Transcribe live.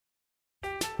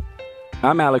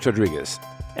I'm Alex Rodriguez.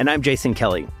 And I'm Jason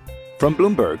Kelly. From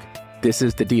Bloomberg, this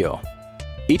is The Deal.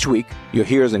 Each week, you'll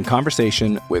hear us in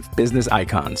conversation with business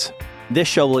icons. This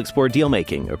show will explore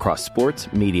deal-making across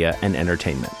sports, media, and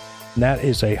entertainment. That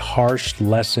is a harsh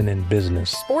lesson in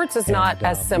business. Sports is not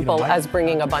as simple as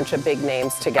bringing a bunch of big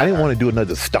names together. I didn't want to do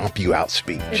another stomp you out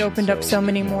speech. It opened up so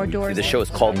many more doors. The show is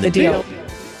called The Deal.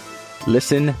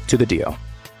 Listen to The Deal.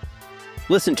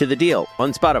 Listen to The Deal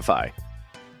on Spotify.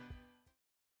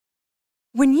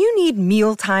 When you need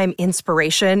mealtime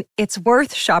inspiration, it's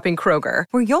worth shopping Kroger,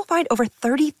 where you'll find over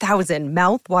 30,000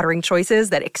 mouth-watering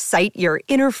choices that excite your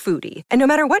inner foodie. And no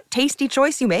matter what tasty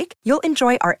choice you make, you'll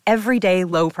enjoy our everyday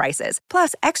low prices,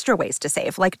 plus extra ways to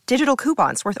save, like digital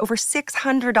coupons worth over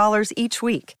 $600 each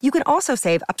week. You can also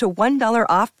save up to $1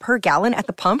 off per gallon at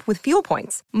the pump with fuel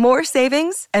points. More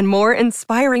savings and more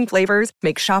inspiring flavors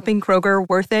make shopping Kroger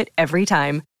worth it every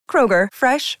time. Kroger,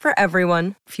 fresh for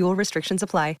everyone. Fuel restrictions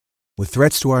apply. With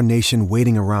threats to our nation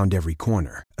waiting around every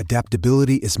corner,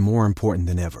 adaptability is more important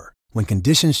than ever. When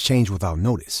conditions change without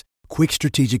notice, quick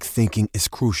strategic thinking is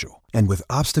crucial. And with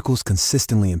obstacles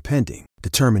consistently impending,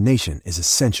 determination is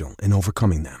essential in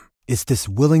overcoming them. It's this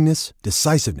willingness,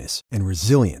 decisiveness, and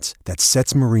resilience that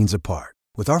sets Marines apart.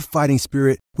 With our fighting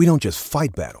spirit, we don't just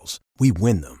fight battles, we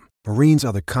win them. Marines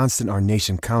are the constant our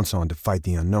nation counts on to fight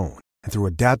the unknown. And through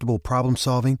adaptable problem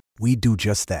solving, we do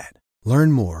just that.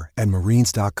 Learn more at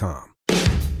marines.com.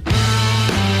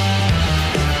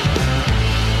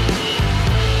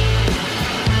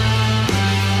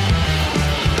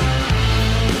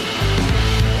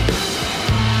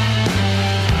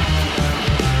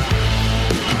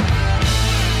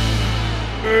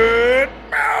 Good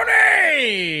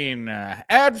morning!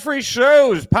 Ad-free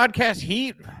shows, podcast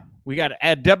heat. We got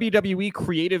a WWE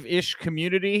creative-ish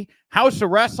community, House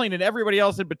of Wrestling, and everybody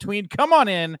else in between. Come on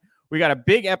in. We got a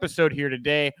big episode here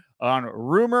today on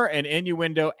Rumor and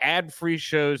Innuendo ad-free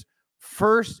shows,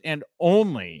 first and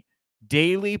only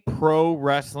daily pro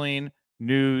wrestling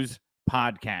news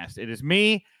podcast. It is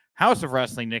me, House of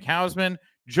Wrestling, Nick Hausman,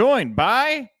 joined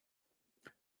by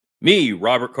me,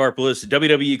 Robert Karpelis,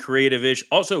 WWE Creative-ish,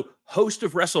 also host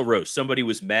of Wrestle Roast. Somebody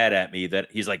was mad at me that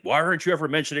he's like, why aren't you ever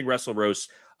mentioning Wrestle Roast?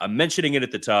 I'm mentioning it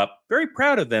at the top. Very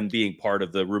proud of them being part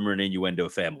of the Rumor and Innuendo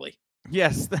family.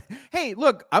 Yes. Hey,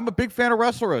 look, I'm a big fan of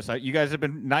Wrestle Roast. You guys have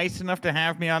been nice enough to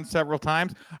have me on several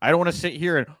times. I don't want to sit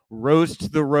here and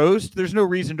roast the roast. There's no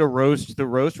reason to roast the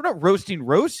roast. We're not roasting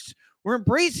roasts. We're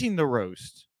embracing the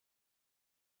roast.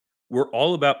 We're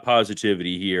all about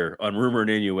positivity here on Rumor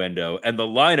and Innuendo. And the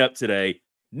lineup today,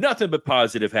 nothing but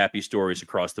positive, happy stories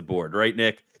across the board. Right,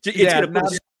 Nick? It's going to put a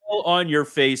smile on your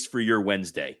face for your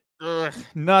Wednesday.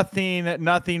 Nothing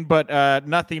but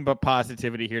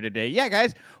positivity here today. Yeah,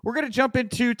 guys, we're going to jump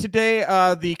into today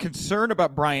the concern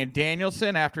about Bryan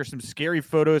Danielson after some scary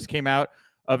photos came out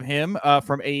of him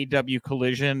from AEW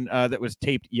Collision that was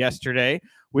taped yesterday.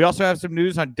 We also have some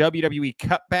news on WWE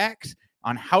cutbacks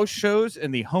on house shows in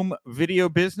the home video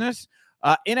business.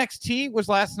 NXT was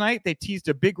last night. They teased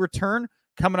a big return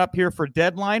coming up here for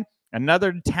Deadline.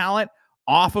 Another talent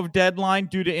off of Deadline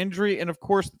due to injury. And, of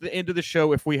course, at the end of the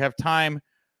show, if we have time,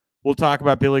 we'll talk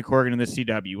about Billy Corgan and the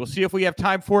CW. We'll see if we have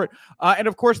time for it. And,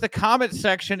 of course, the comment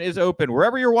section is open.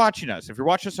 Wherever you're watching us, if you're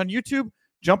watching us on YouTube,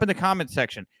 jump in the comment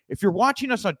section. If you're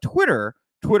watching us on Twitter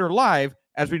Live,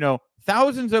 as we know,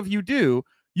 thousands of you do,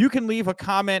 you can leave a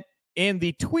comment in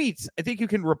the tweets. I think you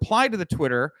can reply to the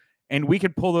Twitter, and we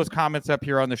can pull those comments up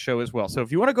here on the show as well. So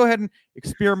if you want to go ahead and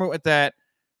experiment with that,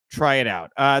 try it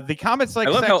out. The comments I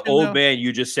love how old man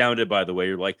you just sounded, by the way.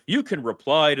 You're like, you can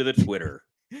reply to the Twitter.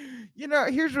 You know,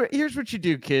 here's what you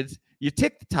do, kids. You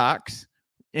TikToks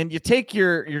and you take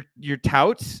your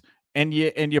touts and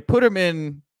you put them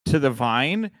in to the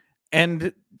Vine,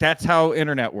 and that's how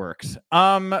internet works.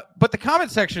 But the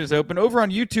comment section is open over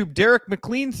on YouTube. Derek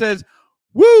McLean says,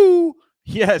 "Woo!"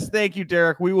 Yes, thank you,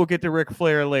 Derek. We will get to Ric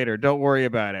Flair later. Don't worry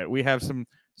about it. We have some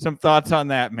thoughts on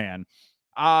that, man.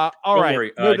 All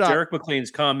right. Don't worry. Derek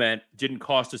McLean's comment didn't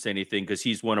cost us anything because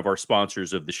he's one of our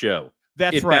sponsors of the show.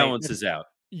 That's right. It balances out.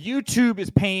 YouTube is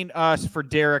paying us for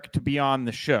Derek to be on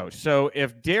the show. So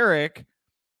if Derek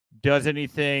does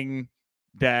anything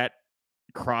that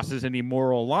crosses any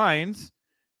moral lines,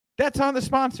 that's on the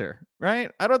sponsor, right?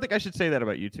 I don't think I should say that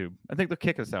about YouTube. I think they'll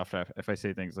kick us off if I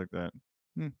say things like that.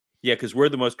 Yeah, because we're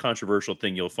the most controversial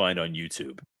thing you'll find on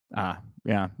YouTube.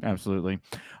 Yeah, absolutely.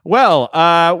 Well,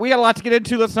 we got a lot to get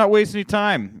into. Let's not waste any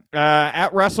time. At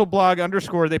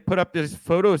WrestleBlog_, they put up these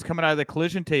photos coming out of the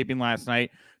Collision taping last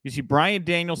night. You see Bryan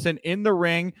Danielson in the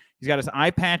ring. He's got his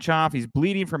eye patch off. He's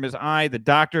bleeding from his eye. The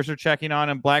doctors are checking on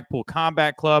him. Blackpool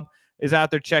Combat Club is out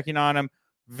there checking on him.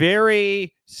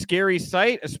 very scary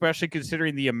sight, especially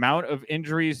considering the amount of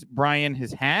injuries Bryan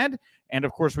has had. And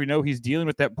of course, we know he's dealing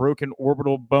with that broken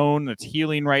orbital bone that's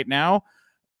healing right now.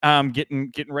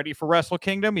 Getting ready for Wrestle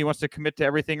Kingdom. He wants to commit to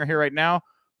everything here right now.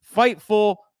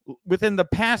 Fightful, within the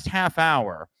past half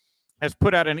hour, has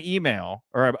put out an email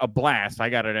or a blast. I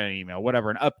got it in an email,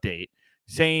 whatever, an update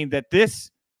saying that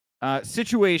this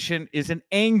situation is an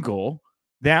angle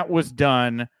that was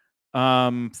done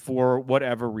for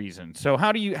whatever reason. So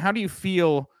how do you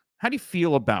feel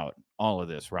about all of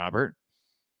this, Robert?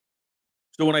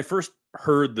 So when I first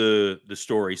heard the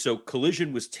story, so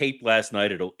Collision was taped last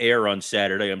night. It'll air on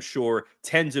Saturday. I'm sure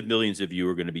tens of millions of you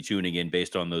are going to be tuning in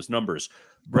based on those numbers.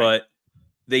 Right. But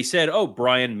they said, oh,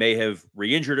 Bryan may have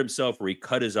re-injured himself or he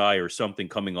cut his eye or something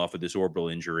coming off of this orbital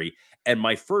injury. And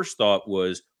my first thought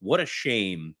was, what a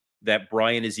shame that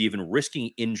Bryan is even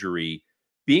risking injury,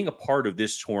 being a part of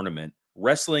this tournament,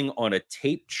 wrestling on a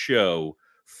taped show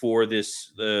for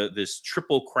this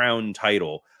Triple Crown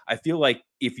title. I feel like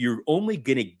if you're only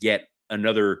going to get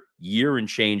another year and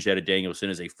change out of Danielson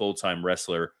as a full-time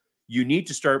wrestler, you need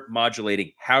to start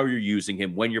modulating how you're using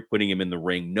him when you're putting him in the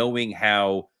ring, knowing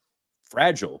how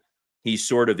fragile he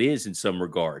sort of is in some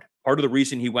regard. Part of the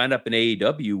reason he wound up in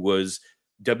AEW was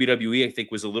WWE, I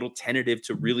think, was a little tentative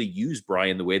to really use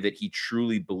Bryan the way that he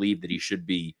truly believed that he should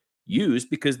be used,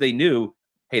 because they knew,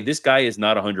 hey, this guy is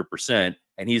not 100%,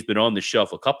 and he's been on the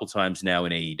shelf a couple times now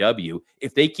in AEW.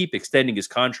 If they keep extending his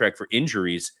contract for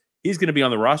injuries, he's going to be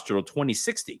on the roster till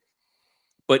 2060.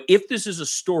 But if this is a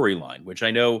storyline, which I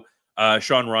know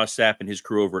Sean Ross Sapp and his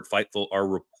crew over at Fightful are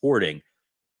reporting,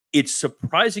 it's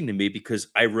surprising to me because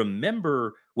I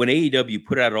remember when AEW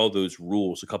put out all those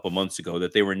rules a couple months ago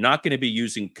that they were not going to be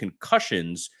using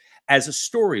concussions as a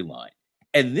storyline.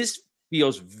 And this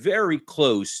feels very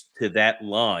close to that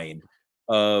line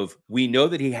of, we know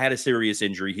that he had a serious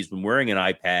injury. He's been wearing an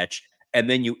eye patch. And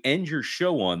then you end your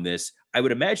show on this. I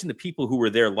would imagine the people who were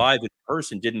there live in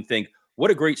person didn't think,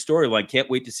 what a great storyline. Can't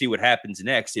wait to see what happens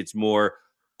next. It's more,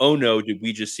 oh no, did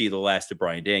we just see the last of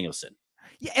Bryan Danielson?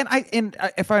 Yeah, and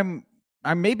if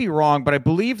I may be wrong, but I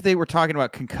believe they were talking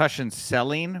about concussion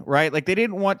selling, right? Like they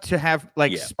didn't want to have They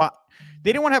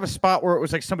didn't want to have a spot where it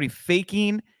was like somebody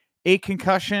faking a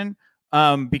concussion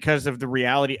because of the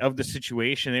reality of the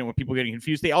situation. They didn't want people getting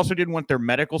confused. They also didn't want their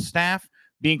medical staff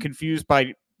being confused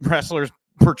by wrestlers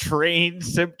portraying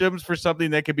symptoms for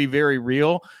something that could be very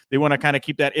real. They want to kind of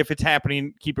keep that, if it's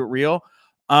happening, keep it real.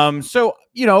 So,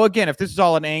 again, if this is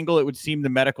all an angle, it would seem the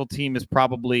medical team is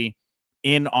probably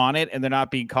in on it and they're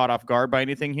not being caught off guard by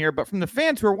anything here. But from the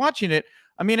fans who are watching it,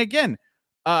 I mean, again,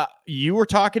 you were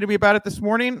talking to me about it this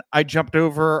morning. I jumped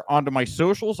over onto my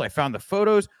socials. I found the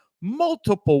photos,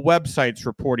 multiple websites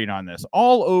reporting on this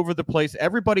all over the place.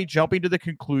 Everybody jumping to the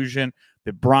conclusion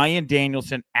that Bryan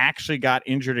Danielson actually got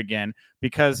injured again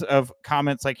because of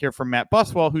comments like here from Matt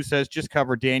Buswell, who says just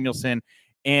cover Danielson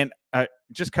and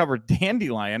just cover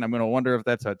Dandelion. I'm going to wonder if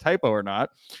that's a typo or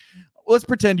not. Let's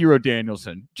pretend you wrote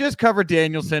Danielson. Just cover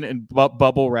Danielson and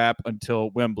bubble wrap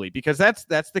until Wembley, because that's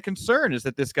the concern, is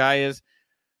that this guy is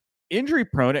injury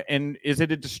prone, and is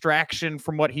it a distraction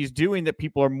from what he's doing that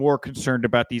people are more concerned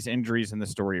about these injuries and the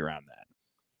story around that?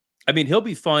 I mean, he'll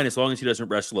be fine as long as he doesn't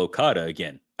wrestle Okada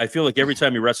again. I feel like every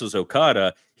time he wrestles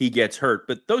Okada, he gets hurt,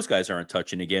 but those guys aren't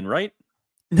touching again, right?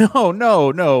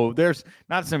 No. There's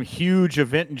not some huge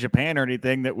event in Japan or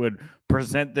anything that would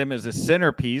present them as a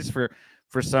centerpiece for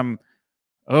some.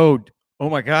 Oh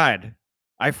my God.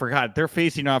 I forgot. They're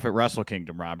facing off at Wrestle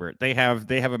Kingdom, Robert. They have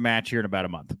a match here in about a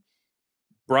month.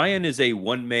 Bryan is a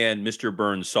one-man Mr.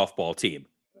 Burns softball team.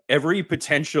 Every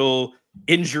potential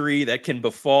injury that can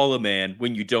befall a man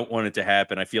when you don't want it to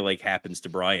happen, I feel like happens to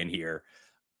Bryan here.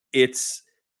 It's,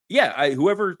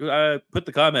 whoever put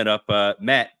the comment up,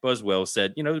 Matt Buswell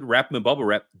said, wrap him in bubble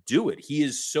wrap, do it. He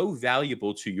is so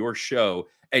valuable to your show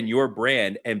and your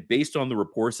brand. And based on the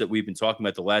reports that we've been talking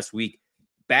about the last week,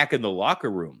 back in the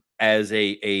locker room as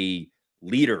a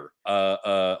leader,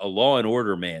 a law and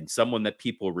order man, someone that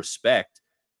people respect,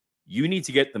 you need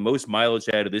to get the most mileage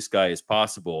out of this guy as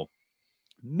possible.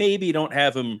 Maybe don't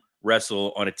have him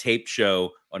wrestle on a taped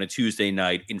show on a Tuesday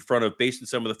night in front of, based on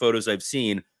some of the photos I've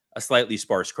seen, a slightly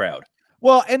sparse crowd.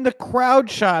 Well, and the crowd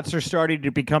shots are starting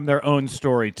to become their own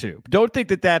story too. Don't think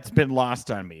that that's been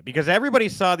lost on me, because everybody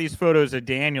saw these photos of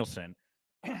Danielson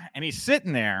and he's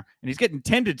sitting there and he's getting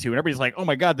tended to, and everybody's like, oh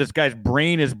my God, this guy's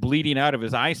brain is bleeding out of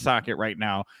his eye socket right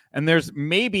now. And there's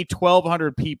maybe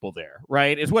 1,200 people there,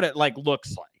 right? Is what it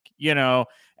looks like,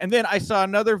 And then I saw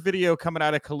another video coming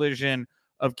out of Collision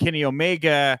of Kenny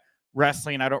Omega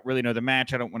wrestling. I don't really know the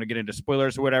match. I don't want to get into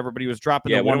spoilers or whatever, but he was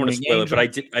dropping the one-wing angel.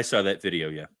 But I saw that video,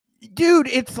 yeah. Dude,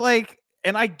 it's like,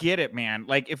 And I get it, man.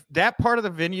 Like, if that part of the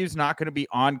venue is not going to be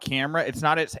on camera, it's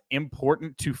not as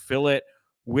important to fill it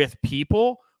with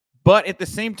people. But at the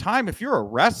same time, if you're a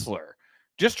wrestler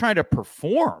just trying to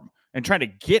perform and trying to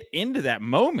get into that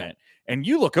moment, and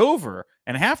you look over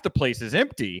and half the place is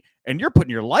empty and you're putting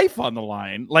your life on the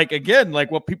line, like, again,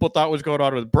 like what people thought was going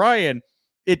on with Bryan,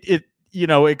 it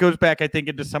goes back, I think,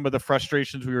 into some of the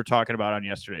frustrations we were talking about on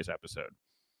yesterday's episode.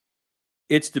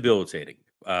 It's debilitating.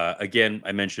 Again,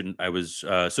 I mentioned I was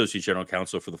associate general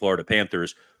counsel for the Florida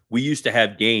Panthers. We used to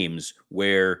have games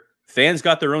where fans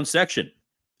got their own section,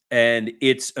 and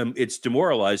it's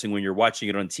demoralizing when you're watching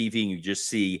it on TV and you just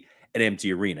see an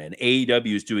empty arena. And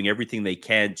AEW is doing everything they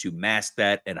can to mask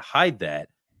that and hide that,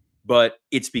 but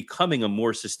it's becoming a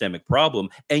more systemic problem.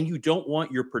 And you don't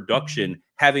want your production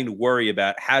having to worry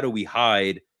about how do we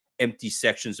hide empty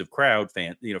sections of crowd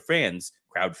fans.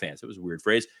 That was a weird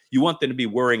phrase. You want them to be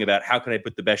worrying about how can I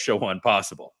put the best show on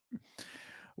possible.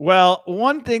 Well,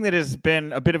 one thing that has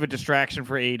been a bit of a distraction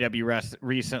for AEW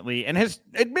recently and has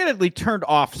admittedly turned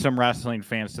off some wrestling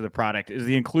fans to the product is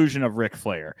the inclusion of Ric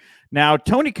Flair. Now,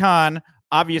 Tony Khan,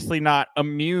 obviously not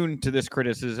immune to this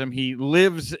criticism. He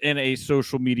lives in a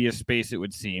social media space, it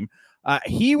would seem.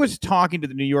 He was talking to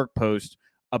the New York Post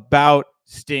about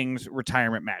Sting's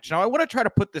retirement match. Now, I want to try to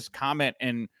put this comment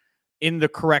in the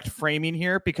correct framing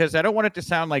here, because I don't want it to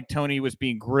sound like Tony was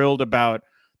being grilled about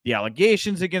the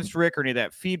allegations against Rick or any of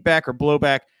that feedback or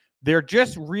blowback. They're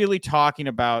just really talking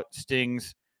about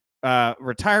Sting's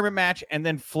retirement match and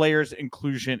then Flair's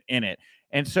inclusion in it.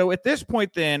 And so at this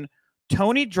point, then,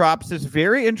 Tony drops this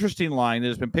very interesting line that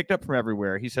has been picked up from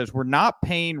everywhere. He says, we're not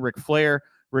paying Ric Flair.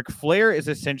 Ric Flair is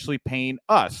essentially paying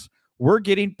us. We're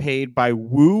getting paid by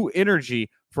Woo Energy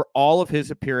for all of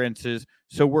his appearances,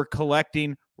 so we're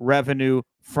collecting revenue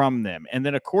from them. And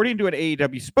then according to an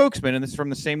AEW spokesman, and this is from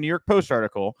the same New York Post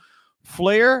article,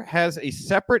 Flair has a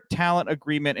separate talent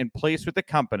agreement in place with the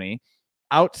company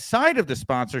outside of the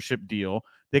sponsorship deal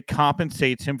that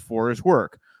compensates him for his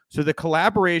work. So the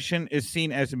collaboration is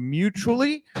seen as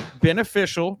mutually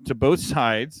beneficial to both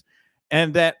sides,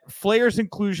 and that Flair's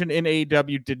inclusion in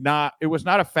AEW was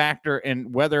not a factor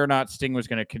in whether or not Sting was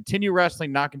going to continue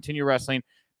wrestling, not continue wrestling.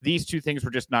 These two things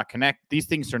were just not connected. These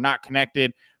things are not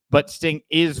connected, but Sting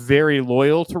is very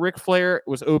loyal to Ric Flair,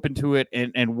 was open to it,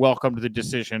 and welcomed the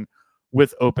decision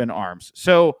with open arms.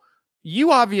 So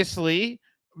you obviously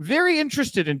very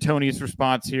interested in Tony's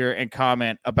response here and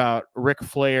comment about Ric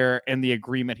Flair and the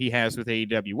agreement he has with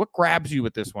AEW. What grabs you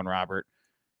with this one, Robert?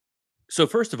 So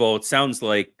first of all, it sounds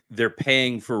like they're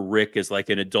paying for Rick as like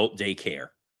an adult daycare,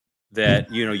 that,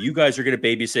 you guys are going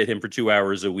to babysit him for 2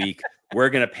 hours a week. We're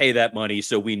going to pay that money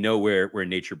so we know where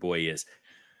Nature Boy is.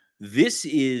 This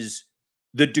is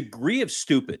the degree of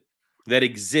stupid that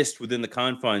exists within the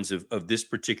confines of this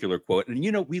particular quote.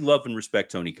 And, we love and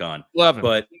respect Tony Khan. Love him.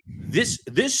 But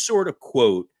this sort of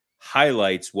quote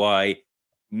highlights why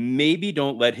maybe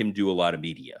don't let him do a lot of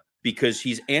media, because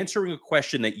he's answering a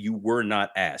question that you were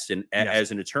not asked. And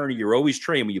as an attorney, you're always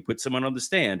trained when you put someone on the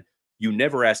stand, you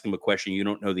never ask them a question you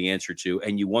don't know the answer to,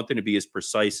 and you want them to be as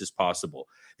precise as possible.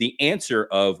 The answer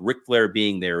of Ric Flair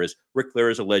being there is Ric Flair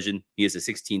is a legend. He is a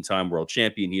 16-time world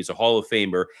champion. He is a Hall of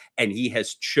Famer, and he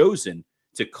has chosen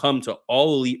to come to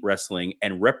All Elite Wrestling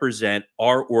and represent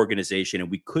our organization,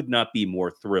 and we could not be more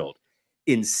thrilled.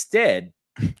 Instead,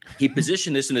 he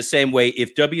positioned this in the same way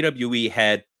if WWE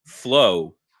had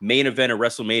Flo main event at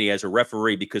WrestleMania as a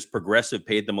referee because Progressive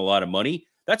paid them a lot of money.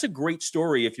 That's a great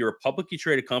story if you're a publicly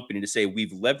traded company to say, we've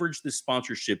leveraged this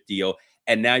sponsorship deal,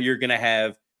 and now you're going to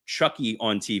have Chucky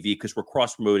on TV because we're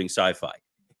cross-promoting sci-fi.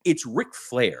 It's Ric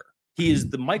Flair. He is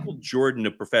the Michael Jordan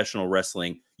of professional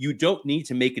wrestling. You don't need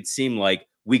to make it seem like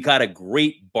we got a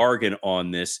great bargain on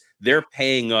this. They're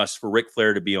paying us for Ric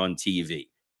Flair to be on TV.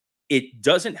 It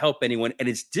doesn't help anyone, and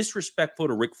it's disrespectful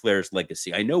to Ric Flair's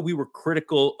legacy. I know we were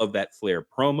critical of that Flair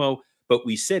promo, but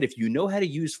we said if you know how to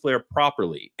use Flair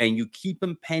properly and you keep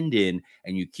him penned in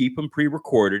and you keep him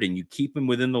pre-recorded and you keep him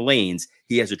within the lanes,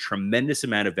 he has a tremendous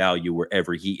amount of value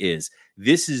wherever he is.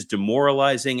 This is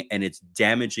demoralizing and it's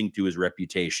damaging to his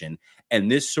reputation. And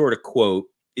this sort of quote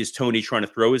is Tony trying to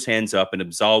throw his hands up and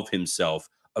absolve himself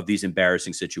of these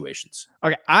embarrassing situations.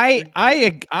 Okay,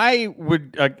 I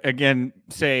would again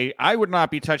say I would not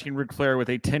be touching Ric Flair with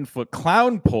a 10-foot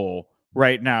clown pole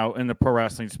right now in the pro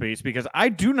wrestling space, because I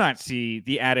do not see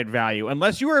the added value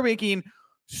unless you are making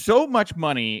so much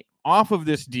money off of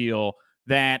this deal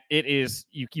that it is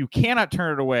you cannot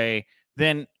turn it away.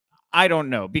 Then I don't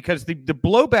know, because the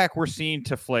blowback we're seeing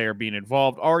to Flair being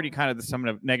involved already kind of some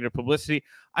of negative publicity.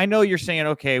 I know you're saying,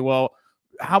 okay, well,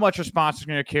 how much are sponsors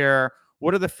going to care?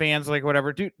 What are the fans like?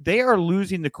 Whatever, dude. They are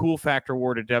losing the cool factor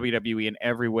war to WWE in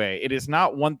every way. It is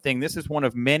not one thing. This is one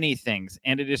of many things,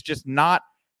 and it is just not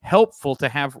helpful to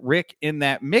have Rick in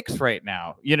that mix right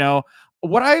now. You know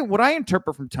what I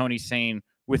interpret from Tony saying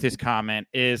with his comment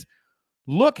is,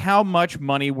 look how much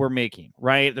money we're making,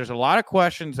 right? There's a lot of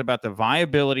questions about the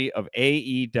viability of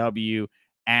AEW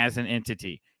as an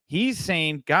entity. He's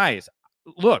saying, guys,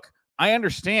 look, I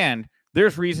understand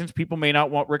there's reasons people may not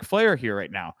want Ric Flair here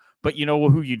right now, but you know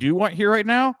who you do want here right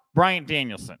now? Bryan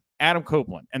Danielson, Adam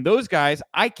Copeland, and those guys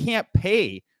I can't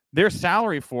pay their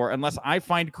salary for unless I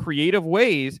find creative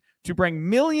ways to bring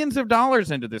millions of dollars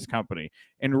into this company.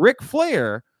 And Ric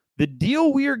Flair, the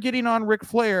deal we are getting on Ric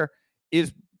Flair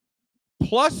is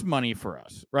plus money for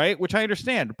us, right? Which I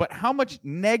understand, but how much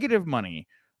negative money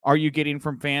are you getting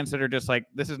from fans that are just like,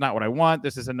 this is not what I want.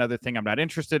 This is another thing I'm not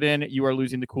interested in. You are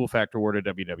losing the cool factor war to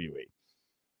WWE.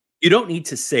 You don't need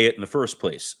to say it in the first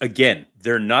place. Again,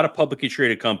 they're not a publicly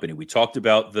traded company. We talked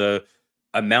about the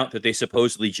amount that they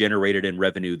supposedly generated in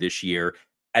revenue this year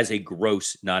as a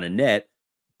gross, not a net.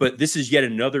 But this is yet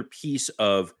another piece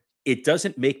of, it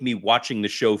doesn't make me watching the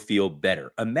show feel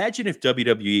better. Imagine if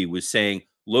WWE was saying,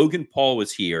 Logan Paul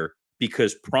was here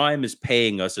because Prime is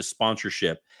paying us a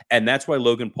sponsorship, and that's why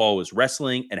Logan Paul was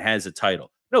wrestling and has a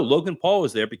title. No, Logan Paul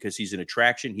was there because he's an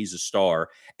attraction, he's a star,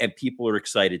 and people are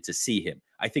excited to see him.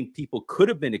 I think people could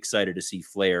have been excited to see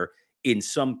Flair in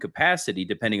some capacity,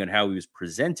 depending on how he was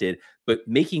presented, but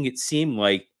making it seem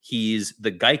like he's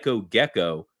the Geico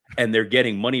Gecko and they're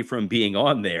getting money from being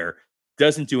on there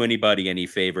doesn't do anybody any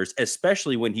favors,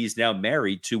 especially when he's now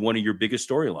married to one of your biggest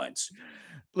storylines.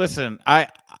 Listen, I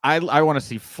want to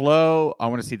see Flo. I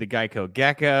want to see the Geico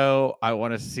Gecko. I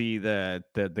want to see the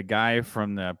guy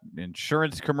from the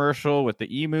insurance commercial with the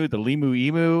Limu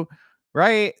Emu,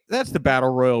 right? That's the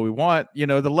battle royal we want. You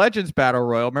know, the Legends Battle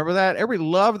Royal. Remember that? Everybody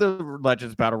loved the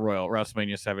Legends Battle Royal at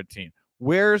WrestleMania 17.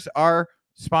 Where's our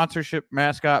sponsorship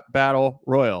mascot battle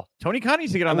royal? Tony Khan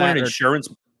needs to get on that.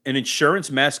 An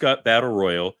insurance mascot battle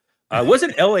royal.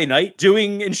 Wasn't LA Knight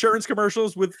doing insurance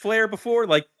commercials with Flair before?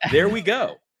 Like, there we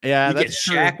go. Yeah, you get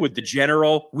Shaq with the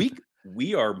General.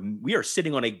 We are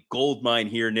sitting on a gold mine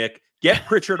here, Nick. Get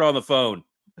Pritchard on the phone.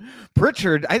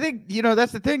 Pritchard, I think,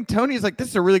 that's the thing. Tony's like, this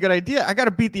is a really good idea. I got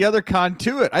to beat the other con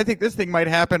to it. I think this thing might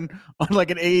happen on like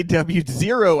an AEW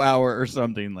 0 hour or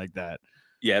something like that.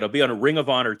 Yeah, it'll be on a Ring of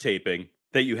Honor taping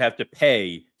that you have to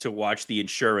pay to watch the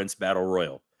insurance battle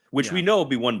royal, which we know will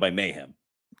be won by Mayhem.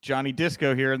 Johnny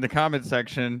Disco here in the comment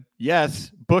section.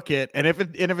 Yes, book it. And if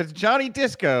it's Johnny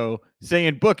Disco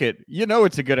saying book it,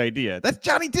 it's a good idea. That's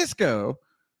Johnny Disco.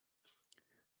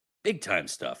 Big time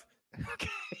stuff. Okay.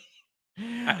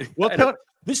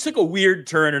 This took a weird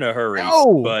turn in a hurry.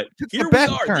 No, but here we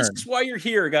are. Turn. This is why you're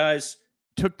here, guys.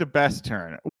 Took the best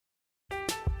turn.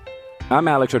 I'm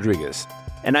Alex Rodriguez.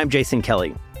 And I'm Jason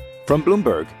Kelly. From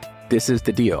Bloomberg, this is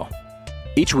The Deal.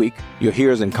 Each week, you'll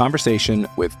hear us in conversation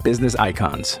with business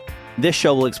icons. This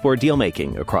show will explore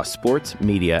deal-making across sports,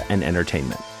 media, and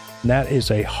entertainment. That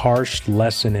is a harsh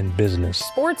lesson in business.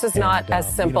 Sports is not as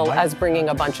simple as bringing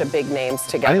a bunch of big names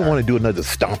together. I didn't want to do another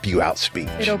stomp you out speech.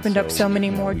 It opened up so many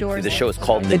more doors. The show is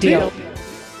called The Deal.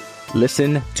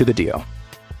 Listen to The Deal.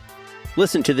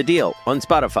 Listen to The Deal on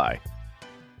Spotify.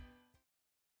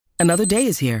 Another day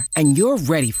is here, and you're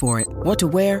ready for it. What to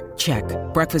wear? Check.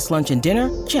 Breakfast, lunch, and dinner?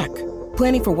 Check.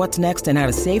 Planning for what's next and how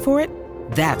to save for it?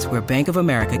 That's where Bank of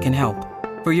America can help.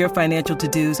 For your financial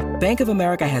to-dos, Bank of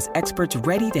America has experts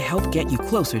ready to help get you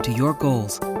closer to your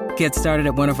goals. Get started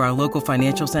at one of our local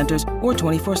financial centers or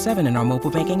 24/7 in our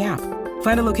mobile banking app.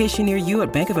 Find a location near you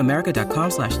at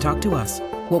bankofamerica.com/talktous.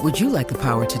 What would you like the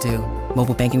power to do?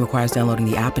 Mobile banking requires downloading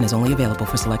the app and is only available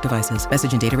for select devices.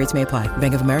 Message and data rates may apply.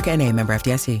 Bank of America NA, member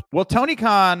FDIC. Well, Tony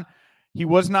Khan, he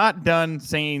was not done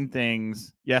saying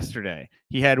things yesterday.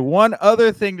 He had one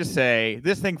other thing to say.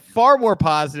 This thing far more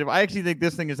positive. I actually think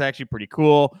this thing is actually pretty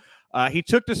cool. He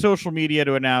took to social media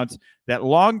to announce that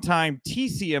longtime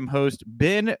TCM host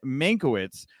Ben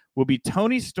Mankiewicz will be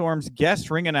Tony Storm's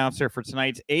guest ring announcer for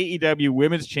tonight's AEW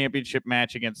Women's Championship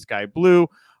match against Sky Blue.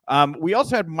 We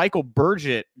also had Michael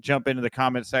Burgett jump into the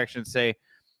comment section and say,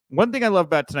 one thing I love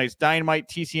about tonight's Dynamite,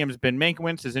 TCM's Ben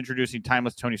Mankiewicz is introducing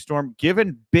Timeless Tony Storm,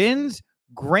 given Ben's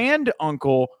grand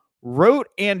uncle wrote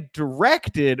and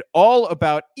directed All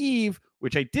About Eve,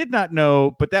 which I did not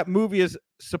know, but that movie is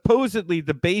supposedly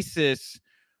the basis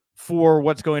for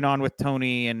what's going on with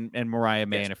Tony and Mariah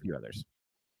May and a few others.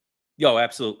 Yo,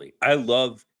 absolutely. I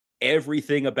love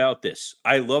everything about this.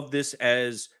 I love this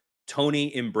as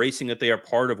Tony embracing that they are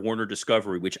part of Warner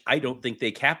Discovery, which I don't think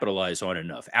they capitalize on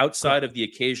enough. Outside of the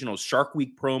occasional Shark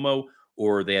Week promo,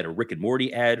 or they had a Rick and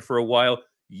Morty ad for a while,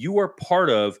 You are part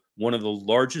of one of the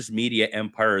largest media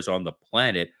empires on the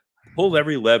planet. Pull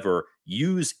every lever,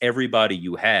 use everybody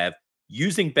you have.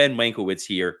 Using Ben Mankiewicz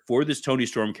here for this Tony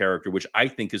Storm character, which I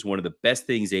think is one of the best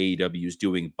things AEW is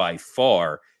doing by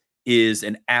far, is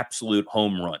an absolute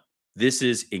home run. This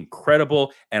is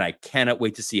incredible, and I cannot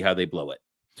wait to see how they blow it.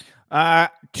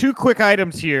 Two quick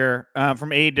items here from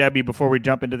AEW before we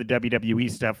jump into the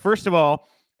WWE stuff. First of all,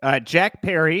 Jack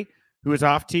Perry, who is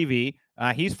off TV,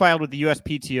 he's filed with the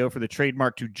USPTO for the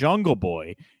trademark to Jungle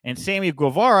Boy. And Sammy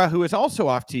Guevara, who is also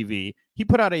off TV, he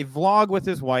put out a vlog with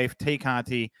his wife, Tay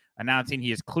Conti, announcing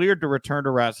he is cleared to return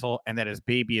to wrestle and that his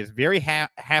baby is very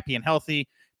happy and healthy,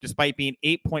 despite being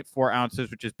 8.4 ounces,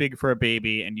 which is big for a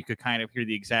baby. And you could kind of hear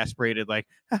the exasperated, like,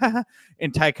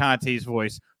 in Tay Conti's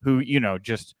voice, who,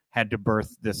 just had to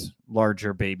birth this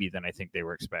larger baby than I think they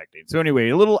were expecting. So anyway,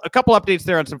 a couple updates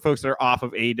there on some folks that are off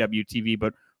of AEW TV,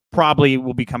 but probably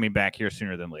will be coming back here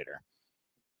sooner than later.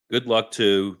 Good luck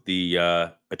to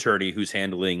the attorney who's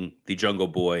handling the Jungle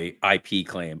Boy IP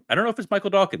claim. I don't know if it's Michael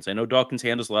Dawkins. I know Dawkins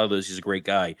handles a lot of those. He's a great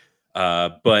guy.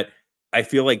 But I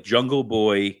feel like Jungle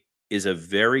Boy is a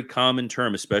very common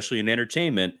term, especially in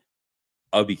entertainment.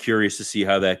 I'll be curious to see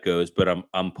how that goes, but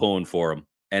I'm pulling for him.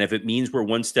 And if it means we're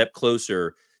one step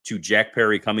closer to Jack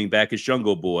Perry coming back as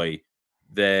Jungle Boy,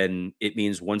 then it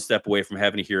means one step away from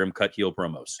having to hear him cut heel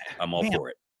promos. I'm all for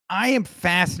it. I am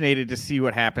fascinated to see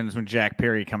what happens when Jack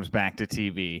Perry comes back to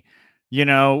TV.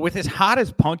 With as hot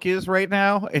as Punk is right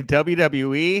now in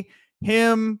WWE,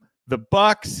 him, the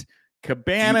Bucks,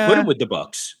 Cabana. You put him with the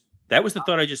Bucks. That was the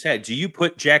thought I just had. Do you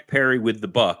put Jack Perry with the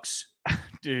Bucks?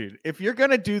 Dude, if you're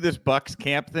going to do this Bucks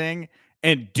camp thing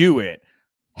and do it,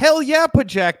 hell yeah, put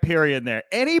Jack Perry in there.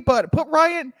 Anybody, put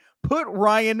Ryan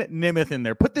Nemeth in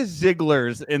there. Put the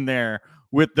Zigglers in there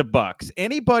with the Bucks.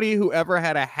 Anybody who ever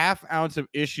had a half ounce of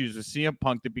issues with CM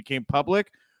Punk that became public,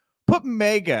 put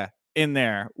Mega in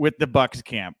there with the Bucks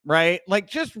camp, right? Like,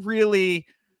 just really,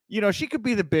 she could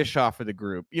be the Bischoff of the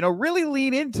group. Really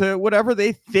lean into whatever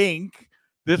they think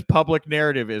this public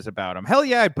narrative is about him. Hell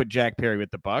yeah, I'd put Jack Perry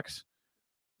with the Bucks.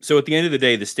 So at the end of the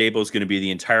day, the stable is going to be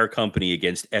the entire company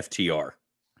against FTR.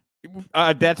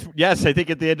 Yes, I think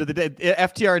at the end of the day,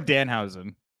 FTR and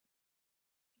Danhausen.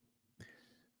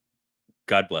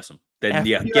 God bless him. Then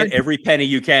get every penny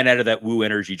you can out of that Woo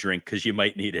energy drink because you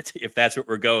might need it if that's what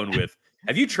we're going with.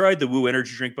 Have you tried the Woo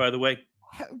energy drink, by the way?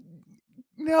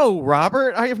 No,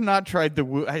 Robert, I have not tried the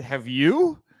Woo. Have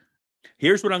you?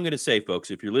 Here's what I'm going to say,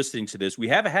 folks. If you're listening to this, we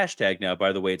have a hashtag now,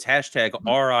 by the way. It's hashtag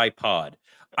RIPod.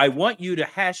 I want you to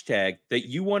hashtag that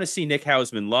you want to see Nick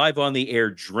Hausman live on the air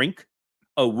drink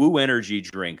a Woo energy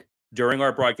drink during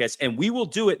our broadcast, and we will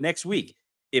do it next week.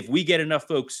 If we get enough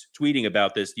folks tweeting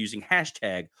about this using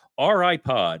hashtag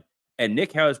RIPod, and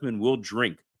Nick Hausman will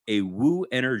drink a Woo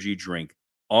energy drink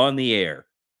on the air.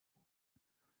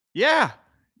 Yeah.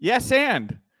 Yes,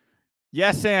 and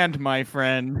my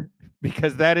friend,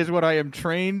 because that is what I am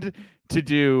trained to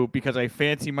do because I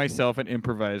fancy myself an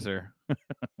improviser.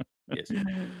 Yes.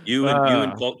 You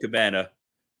and Colt Cabana.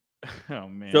 Oh,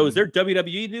 man. So is there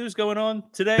WWE news going on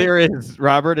today? There is,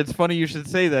 Robert. It's funny you should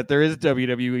say that. There is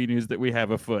WWE news that we have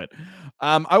afoot.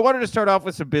 I wanted to start off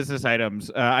with some business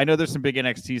items. I know there's some big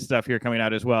NXT stuff here coming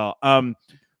out as well.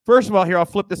 First of all, here, I'll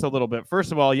flip this a little bit.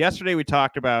 First of all, yesterday we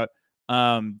talked about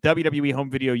WWE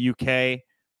Home Video UK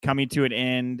coming to an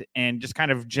end and just kind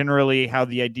of generally how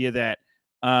the idea that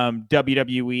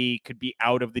WWE could be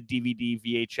out of the DVD,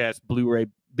 VHS, Blu-ray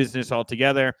business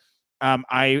altogether.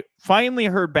 I finally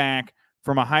heard back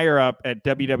from a higher up at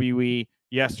WWE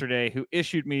yesterday who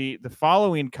issued me the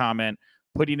following comment,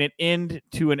 putting an end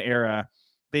to an era.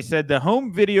 They said the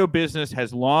home video business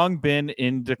has long been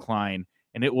in decline,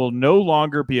 and it will no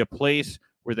longer be a place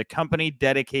where the company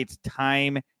dedicates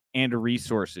time and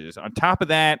resources. On top of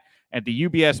that, at the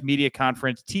UBS media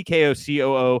conference, TKO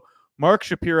COO Mark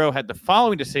Shapiro had the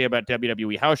following to say about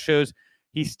WWE house shows.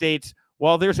 He states,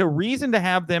 while there's a reason to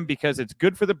have them because it's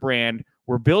good for the brand,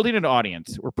 we're building an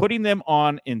audience. We're putting them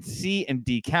on in C and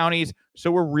D counties,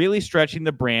 so we're really stretching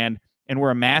the brand, and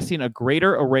we're amassing a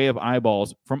greater array of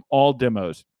eyeballs from all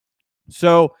demos.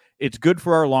 So it's good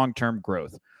for our long-term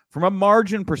growth. From a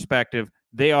margin perspective,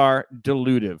 they are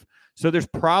dilutive. So there's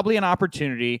probably an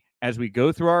opportunity as we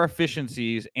go through our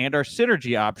efficiencies and our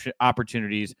synergy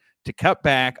opportunities to cut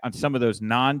back on some of those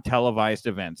non-televised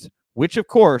events, which, of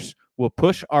course, will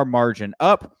push our margin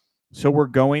up. So we're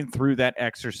going through that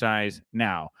exercise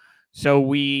now. So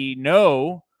we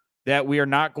know that we are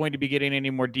not going to be getting any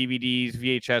more DVDs,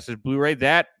 VHSs, Blu-ray.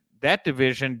 That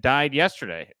division died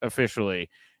yesterday officially.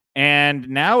 And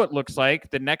now it looks like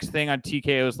the next thing on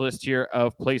TKO's list here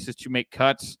of places to make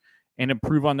cuts and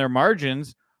improve on their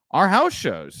margins are house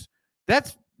shows.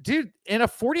 That's, dude, in a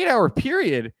 48-hour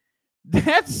period,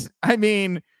 that's, I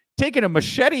mean, taking a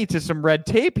machete to some red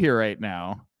tape here right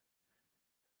now.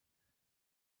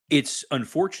 It's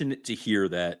unfortunate to hear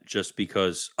that, just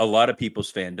because a lot of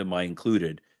people's fandom, I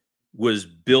included, was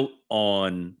built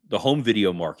on the home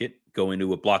video market, going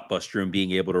to a Blockbuster and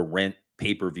being able to rent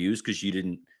pay-per-views because you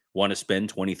didn't want to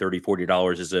spend $20, $30,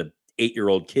 $40 as a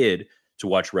 8-year-old kid to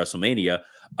watch WrestleMania,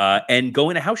 and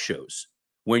going to house shows.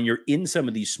 When you're in some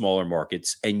of these smaller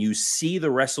markets and you see the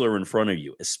wrestler in front of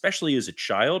you, especially as a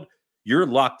child, you're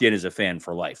locked in as a fan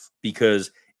for life,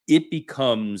 because it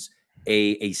becomes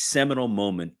a seminal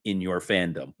moment in your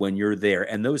fandom when you're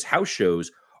there. And those house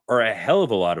shows are a hell of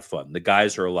a lot of fun. The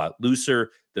guys are a lot looser.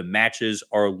 The matches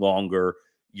are longer.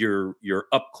 You're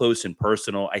up close and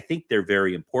personal. I think they're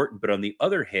very important. But on the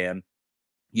other hand,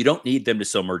 you don't need them to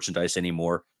sell merchandise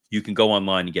anymore. You can go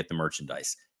online and get the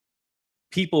merchandise.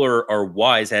 People are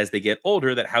wise as they get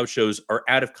older that house shows are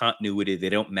out of continuity. They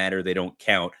don't matter. They don't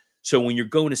count. So when you're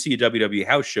going to see a WWE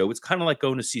house show, it's kind of like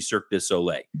going to see Cirque du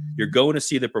Soleil. You're going to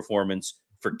see the performance.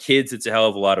 For kids, it's a hell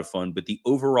of a lot of fun. But the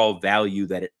overall value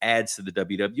that it adds to the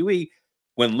WWE,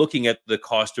 when looking at the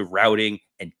cost of routing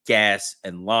and gas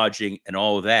and lodging and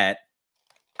all of that,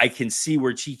 I can see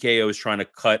where TKO is trying to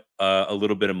cut a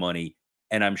little bit of money.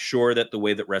 And I'm sure that the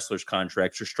way that wrestlers'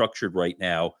 contracts are structured right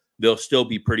now, they'll still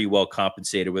be pretty well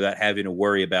compensated without having to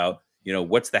worry about,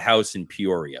 what's the house in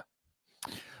Peoria.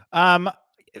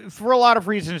 For a lot of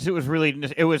reasons, it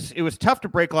was tough to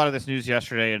break a lot of this news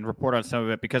yesterday and report on some of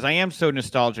it, because I am so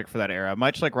nostalgic for that era.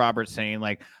 Much like Robert's saying,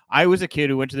 like, I was a kid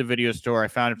who went to the video store. I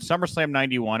found SummerSlam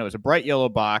 91. It was a bright yellow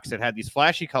box. It had these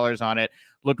flashy colors on it,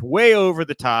 looked way over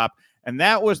the top. And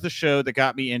that was the show that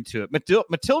got me into it.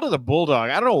 Matilda the Bulldog.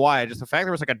 I don't know why. Just the fact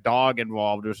there was like a dog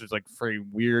involved was just like very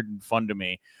weird and fun to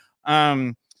me.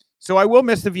 So I will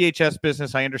miss the VHS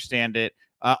business. I understand it.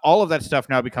 All of that stuff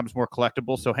now becomes more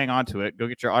collectible. So hang on to it. Go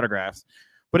get your autographs.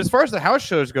 But as far as the house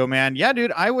shows go, man, yeah,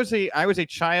 dude, I was a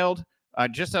child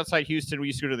just outside Houston. We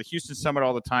used to go to the Houston Summit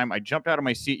all the time. I jumped out of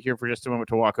my seat here for just a moment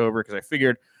to walk over because I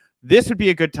figured this would be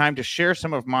a good time to share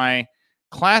some of my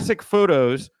classic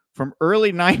photos from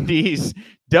early 90s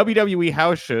WWE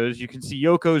house shows. You can see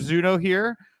Yokozuna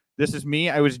here. This is me.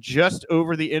 I was just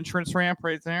over the entrance ramp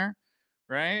right there.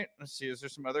 Right? Let's see. Is there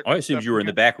some other? I assumed you were in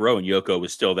the back row and Yoko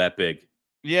was still that big.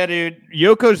 Yeah, dude.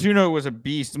 Yokozuna was a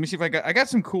beast. Let me see if I got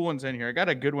some cool ones in here. I got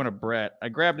a good one of Brett. I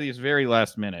grabbed these very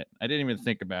last minute. I didn't even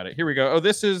think about it. Here we go. Oh,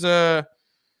 this is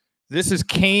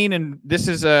Kane, and this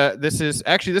is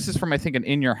from, I think, an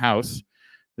In Your House.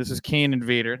 This is Kane and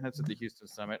Vader. That's at the Houston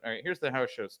Summit. All right, here's the house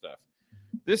show stuff.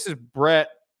 This is Brett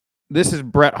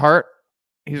Hart.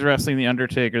 He's wrestling the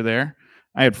Undertaker there.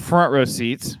 I had front row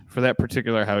seats for that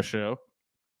particular house show.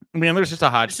 I mean, there's just a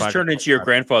hodgepodge. This turned into your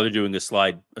grandfather doing a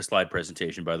slide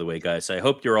presentation, by the way, guys. I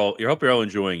hope you're all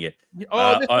enjoying it.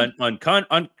 On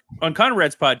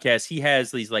Conrad's podcast, he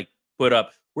has these like put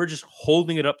up. We're just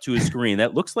holding it up to his screen.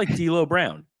 That looks like D'Lo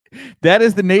Brown. That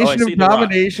is the Nation of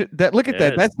Domination. Look at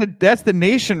that. That's the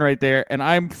Nation right there. And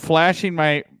I'm flashing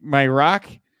my rock.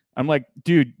 I'm like,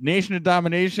 dude, Nation of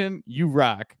Domination, you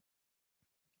rock.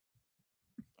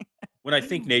 When I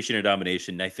think Nation of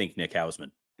Domination, I think Nick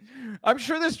Hausman. I'm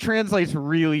sure this translates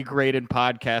really great in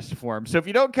podcast form. So if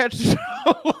you don't catch the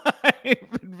show live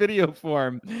in video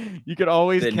form, you can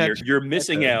always catch. You're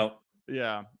missing out.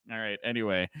 Yeah. All right.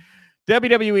 Anyway,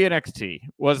 WWE NXT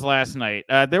was last night.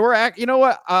 There were, you know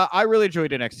what? I really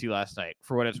enjoyed NXT last night,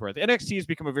 for what it's worth. NXT has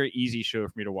become a very easy show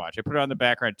for me to watch. I put it on the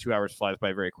background. 2 hours flies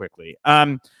by very quickly.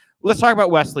 Let's talk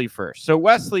about Wesley first. So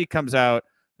Wesley comes out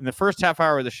in the first half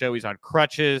hour of the show. He's on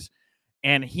crutches,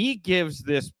 and he gives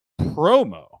this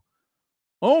promo.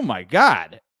 Oh my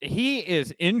God. He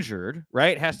is injured,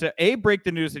 right? Has to break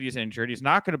the news that he's injured. He's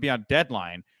not going to be on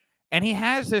deadline. And he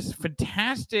has this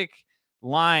fantastic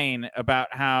line about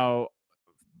how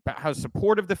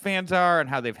supportive the fans are and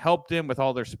how they've helped him with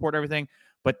all their support and everything.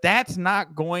 But that's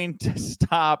not going to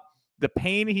stop the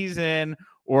pain he's in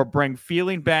or bring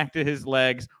feeling back to his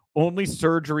legs. Only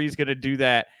surgery is going to do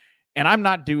that. And I'm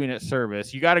not doing it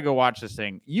service. You got to go watch this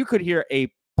thing. You could hear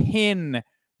a pin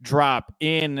drop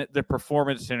in the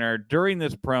Performance Center during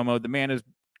this promo. The man is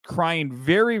crying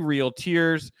very real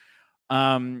tears.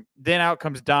 Then out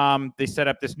comes Dom. They set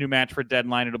up this new match for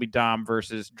Deadline. It'll be Dom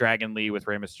versus Dragon Lee with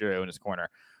Rey Mysterio in his corner.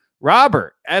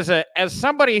 Robert, as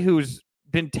somebody who's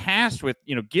been tasked with,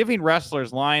 giving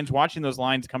wrestlers lines, watching those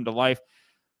lines come to life,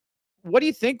 what do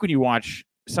you think when you watch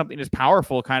something as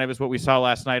powerful kind of as what we saw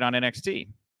last night on NXT?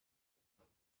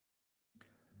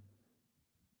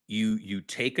 You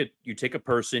take a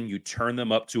person, you turn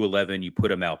them up to 11, you put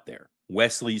them out there.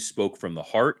 Wesley spoke from the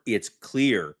heart. It's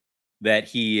clear that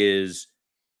he is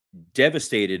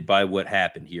devastated by what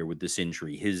happened here with this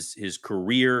injury. His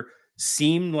career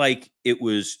seemed like it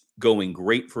was going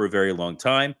great for a very long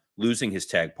time. Losing his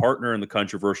tag partner in the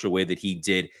controversial way that he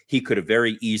did, he could have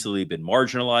very easily been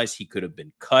marginalized. He could have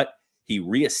been cut. He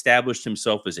reestablished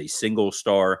himself as a single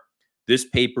star. This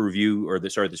pay-per-view, or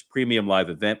this premium live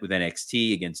event with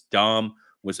NXT against Dom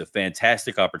was a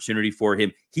fantastic opportunity for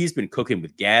him. He's been cooking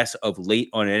with gas of late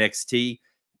on NXT.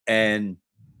 And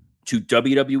to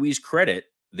WWE's credit,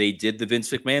 they did the Vince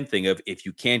McMahon thing of, if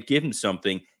you can't give him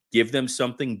something, give them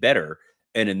something better.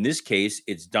 And in this case,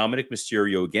 it's Dominic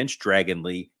Mysterio against Dragon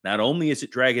Lee. Not only is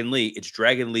it Dragon Lee, it's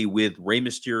Dragon Lee with Rey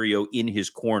Mysterio in his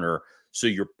corner. So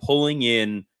you're pulling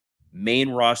in main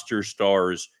roster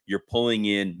stars. You're pulling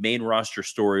in main roster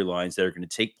storylines that are going to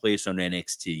take place on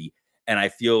NXT. And I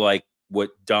feel like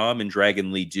what Dom and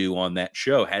Dragon Lee do on that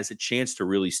show has a chance to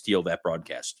really steal that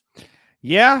broadcast.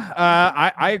 Yeah,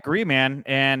 I agree, man.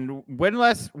 And when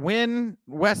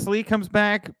Wesley comes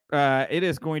back, it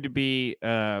is going to be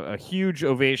a huge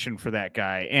ovation for that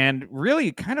guy. And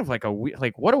really, kind of like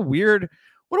what a weird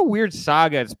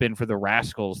saga it's been for the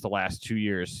Rascals the last 2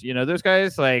 years. You know, those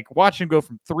guys, like, watch him go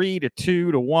from 3 to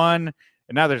 2 to 1,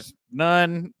 and now there's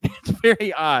none. It's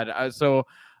very odd. So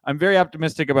I'm very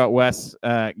optimistic about Wes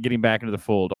getting back into the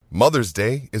fold. Mother's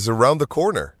Day is around the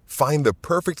corner. Find the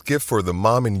perfect gift for the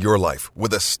mom in your life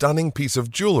with a stunning piece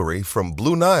of jewelry from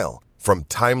Blue Nile. From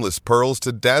timeless pearls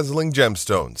to dazzling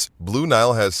gemstones, Blue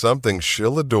Nile has something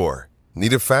she'll adore.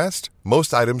 Need it fast?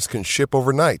 Most items can ship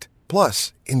overnight.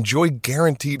 Plus, enjoy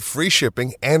guaranteed free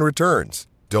shipping and returns.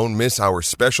 Don't miss our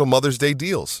special Mother's Day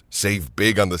deals. Save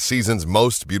big on the season's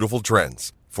most beautiful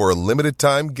trends. For a limited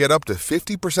time, get up to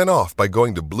 50% off by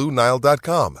going to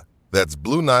BlueNile.com. That's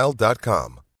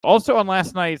BlueNile.com. Also on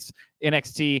last night's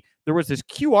NXT, there was this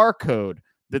QR code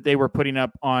that they were putting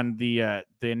up on the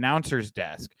announcer's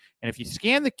desk. And if you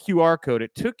scan the QR code,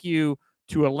 it took you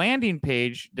to a landing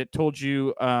page that told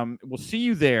you, we'll see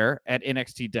you there at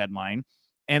NXT Deadline.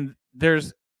 And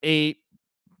there's a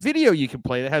video you can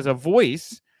play that has a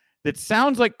voice that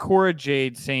sounds like Cora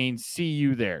Jade saying, see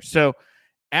you there. So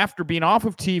after being off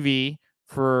of TV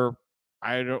for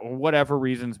whatever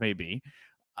reasons may be,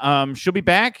 she'll be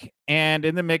back and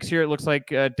in the mix here. It looks like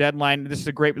Deadline. This is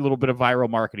a great little bit of viral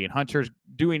marketing. Hunter's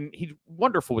he's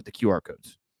wonderful with the QR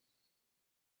codes.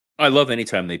 I love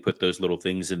anytime they put those little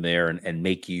things in there and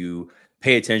make you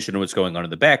pay attention to what's going on in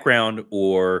the background,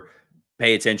 or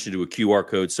pay attention to a QR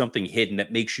code, something hidden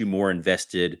that makes you more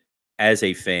invested as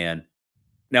a fan.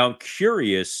 Now, I'm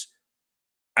curious.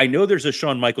 I know there's a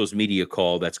Shawn Michaels media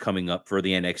call that's coming up for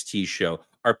the NXT show.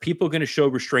 Are people going to show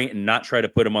restraint and not try to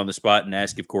put him on the spot and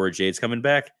ask if Cora Jade's coming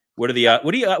back? What are the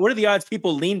odds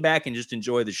people lean back and just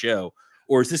enjoy the show?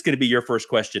 Or is this going to be your first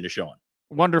question to Shawn?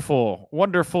 Wonderful,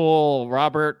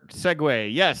 Robert.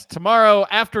 Segue. Yes, tomorrow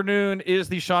afternoon is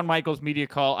the Shawn Michaels media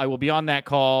call. I will be on that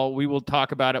call. We will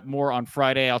talk about it more on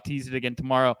Friday. I'll tease it again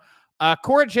tomorrow.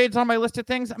 Cora Jade's on my list of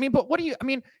things. But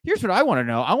here's what I want to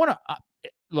know. I want to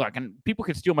look, and people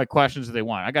can steal my questions if they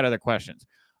want. I got other questions.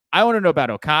 I want to know about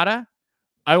Okada.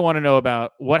 I want to know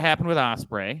about what happened with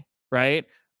Ospreay, right?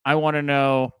 I want to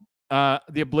know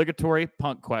the obligatory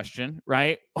Punk question,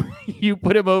 right? You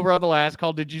put him over on the last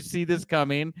call. Did you see this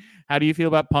coming? How do you feel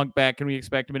about Punk back? Can we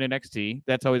expect him in NXT?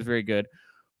 That's always very good.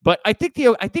 But I think the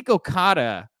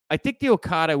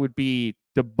Okada would be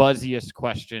the buzziest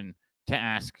question to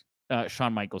ask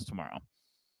Shawn Michaels tomorrow.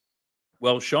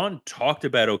 Well, Shawn talked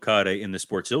about Okada in the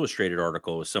Sports Illustrated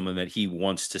article as someone that he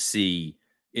wants to see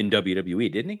in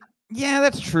WWE, didn't he? Yeah,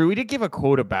 that's true. We did give a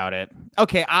quote about it.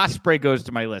 Okay, Ospreay goes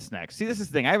to my list next. See, this is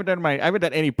the thing. I haven't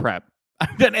done any prep.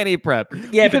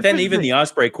 Yeah, but then even the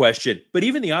Ospreay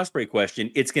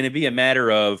question, it's going to be a matter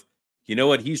of, you know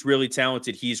what? He's really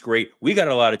talented. He's great. We got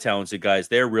a lot of talented guys.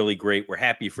 They're really great. We're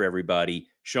happy for everybody.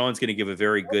 Shawn's going to give a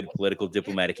very good political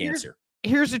diplomatic answer.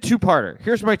 Here's my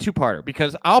two-parter,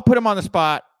 because I'll put him on the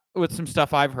spot with some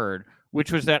stuff I've heard,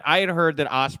 which was that I had heard that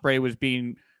Ospreay was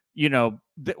being,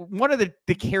 one of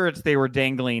the carrots they were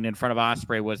dangling in front of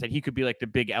Ospreay was that he could be like the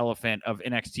big elephant of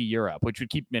NXT Europe, which would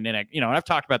keep him in NXT. And I've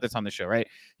talked about this on the show, right?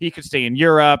 He could stay in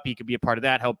Europe. He could be a part of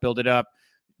that, help build it up,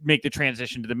 make the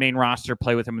transition to the main roster,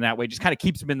 play with him in that way. Just kind of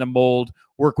keeps him in the mold,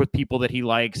 work with people that he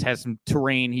likes, has some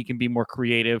terrain. He can be more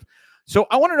creative. So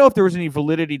I want to know if there was any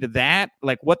validity to that,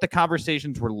 like what the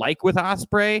conversations were like with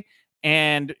Ospreay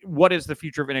and what is the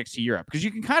future of NXT Europe? Because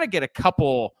you can kind of get a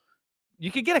couple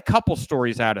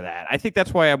stories out of that. I think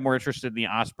that's why I'm more interested in the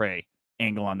Ospreay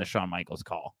angle on the Shawn Michaels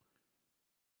call.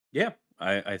 Yeah,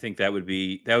 I think that would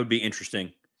be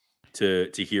interesting to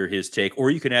hear his take.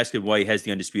 Or you can ask him why he has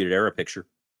the Undisputed Era picture.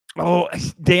 Oh,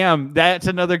 damn. That's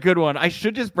another good one. I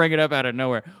should just bring it up out of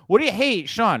nowhere. Hey,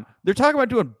 Sean, they're talking about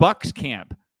doing Bucks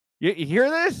camp. You hear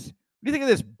this? What do you think of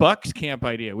this Bucks camp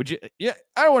idea? I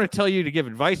don't want to tell you to give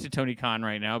advice to Tony Khan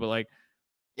right now, but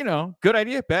good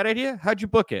idea, bad idea? How'd you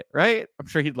book it? Right? I'm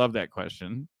sure he'd love that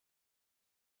question.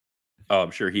 Oh,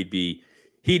 I'm sure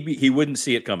he wouldn't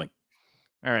see it coming.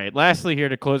 All right. Lastly, here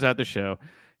to close out the show.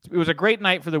 It was a great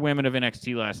night for the women of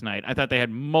NXT last night. I thought they had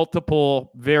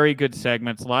multiple very good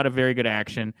segments, a lot of very good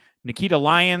action. Nikita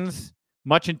Lyons,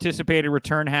 much anticipated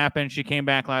return happened. She came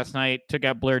back last night, took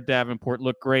out Blair Davenport,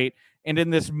 looked great. And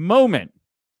in this moment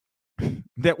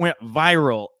that went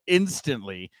viral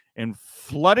instantly and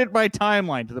flooded my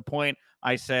timeline to the point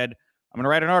I said, I'm going to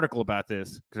write an article about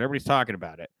this because everybody's talking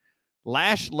about it.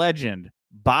 Lash Legend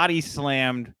body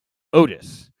slammed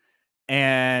Otis.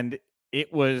 And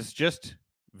it was just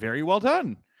very well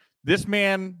done. This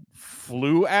man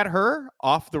flew at her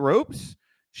off the ropes.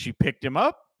 She picked him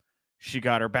up. She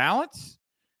got her balance.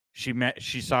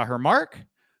 She saw her mark.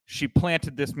 She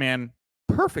planted this man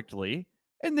perfectly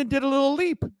and then did a little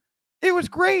leap. It was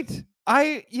great.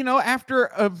 After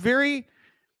a very,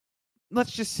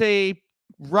 let's just say,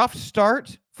 rough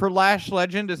start for Lash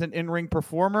Legend as an in-ring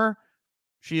performer,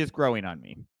 she is growing on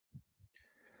me.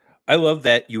 I love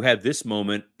that you had this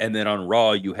moment, and then on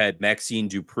Raw, you had Maxine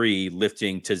Dupree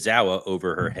lifting Tozawa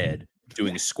over her head,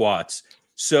 doing squats.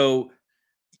 So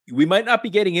we might not be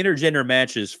getting intergender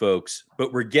matches, folks,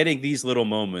 but we're getting these little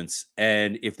moments.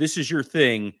 And if this is your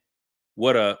thing,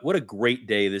 what a great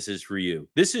day this is for you.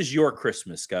 This is your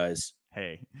Christmas, guys.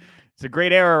 Hey, it's a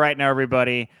great era right now,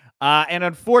 everybody. And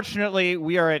unfortunately,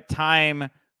 we are at time.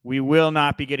 We will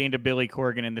not be getting to Billy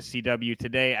Corgan in the CW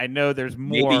today. I know there's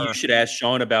more. Maybe you should ask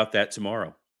Sean about that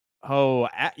tomorrow. Oh,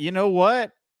 you know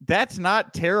what? That's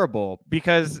not terrible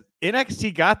because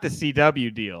NXT got the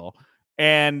CW deal.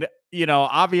 And,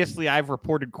 obviously I've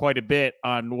reported quite a bit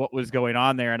on what was going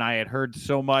on there. And I had heard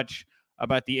so much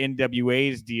about the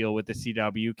NWA's deal with the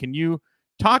CW. Can you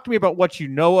talk to me about what you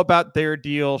know about their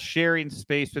deal, sharing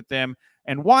space with them,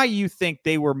 and why you think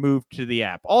they were moved to the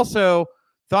app? Also,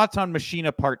 thoughts on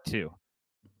Machina Part 2?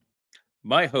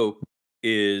 My hope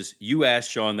is you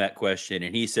ask Sean that question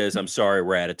and he says, I'm sorry,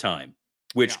 we're out of time.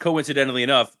 Which, coincidentally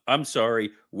enough, I'm sorry,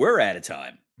 we're out of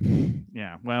time.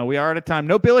 Yeah, well, we are out of time.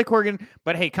 No Billy Corgan,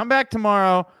 but hey, come back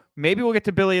tomorrow. Maybe we'll get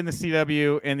to Billy in the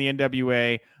CW and the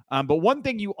NWA. But one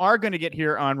thing you are going to get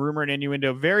here on Rumor and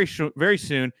Innuendo very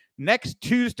soon, next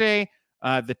Tuesday,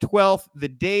 the 12th, the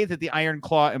day that the Iron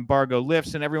Claw embargo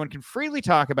lifts and everyone can freely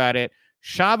talk about it,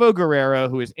 Chavo Guerrero,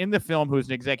 who is in the film, who is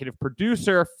an executive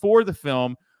producer for the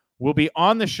film, will be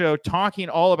on the show talking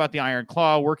all about the Iron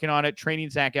Claw, working on it, training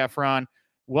Zac Efron.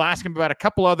 We'll ask him about a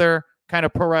couple other kind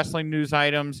of pro wrestling news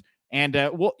items. And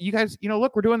you guys,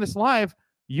 look, we're doing this live.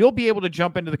 You'll be able to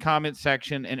jump into the comment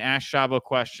section and ask Chavo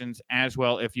questions as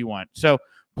well if you want. So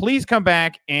please come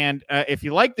back. And if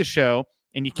you like the show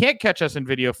and you can't catch us in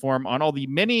video form on all the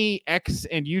many X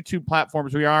and YouTube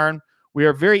platforms we are on, we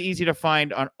are very easy to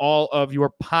find on all of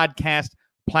your podcast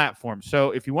platforms.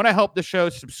 So if you want to help the show,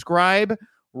 subscribe,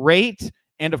 rate,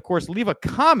 and of course, leave a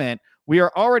comment. We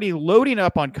are already loading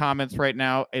up on comments right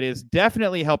now. It is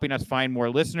definitely helping us find more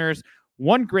listeners.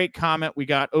 One great comment we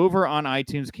got over on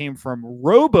iTunes came from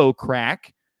RoboCrack.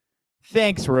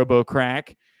 Thanks,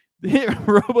 RoboCrack.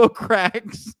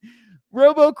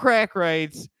 RoboCrack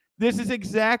writes, this is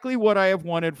exactly what I have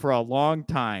wanted for a long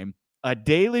time. A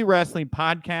daily wrestling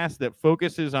podcast that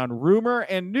focuses on rumor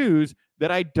and news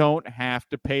that I don't have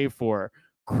to pay for.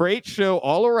 Great show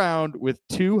all around with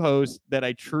two hosts that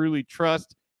I truly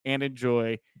trust and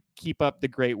enjoy. Keep up the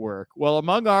great work. Well,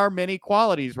 among our many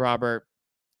qualities, Robert,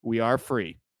 we are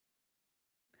free.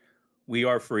 We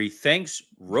are free. Thanks,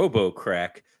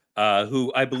 RoboCrack,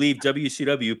 who I believe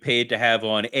WCW paid to have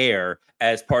on air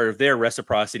as part of their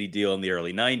reciprocity deal in the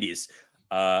early 90s.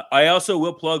 I also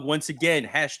will plug once again,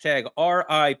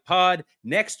 #RIPod.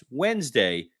 Next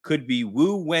Wednesday could be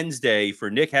Woo Wednesday for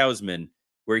Nick Hausman,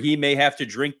 where he may have to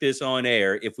drink this on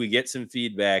air if we get some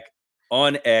feedback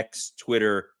on X,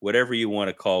 Twitter, whatever you want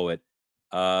to call it.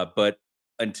 But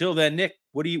until then, Nick,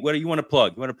 what do you want to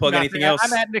plug? You want to plug anything else?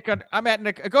 I'm at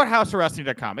Nick. Go to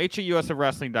houseofwrestling.com,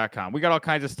 HAUSofwrestling.com. We got all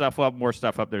kinds of stuff up, more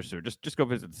stuff up there soon. Just go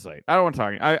visit the site. I don't want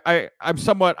to talk. I'm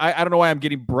somewhat. I don't know why I'm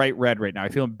getting bright red right now. I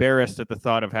feel embarrassed at the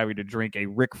thought of having to drink a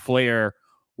Ric Flair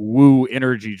Woo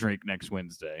energy drink next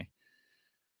Wednesday.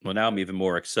 Well, now I'm even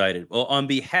more excited. Well, on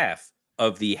behalf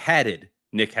of the hatted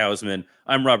Nick Hausman,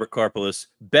 I'm Robert Karpelis.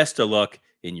 Best of luck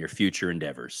in your future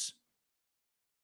endeavors.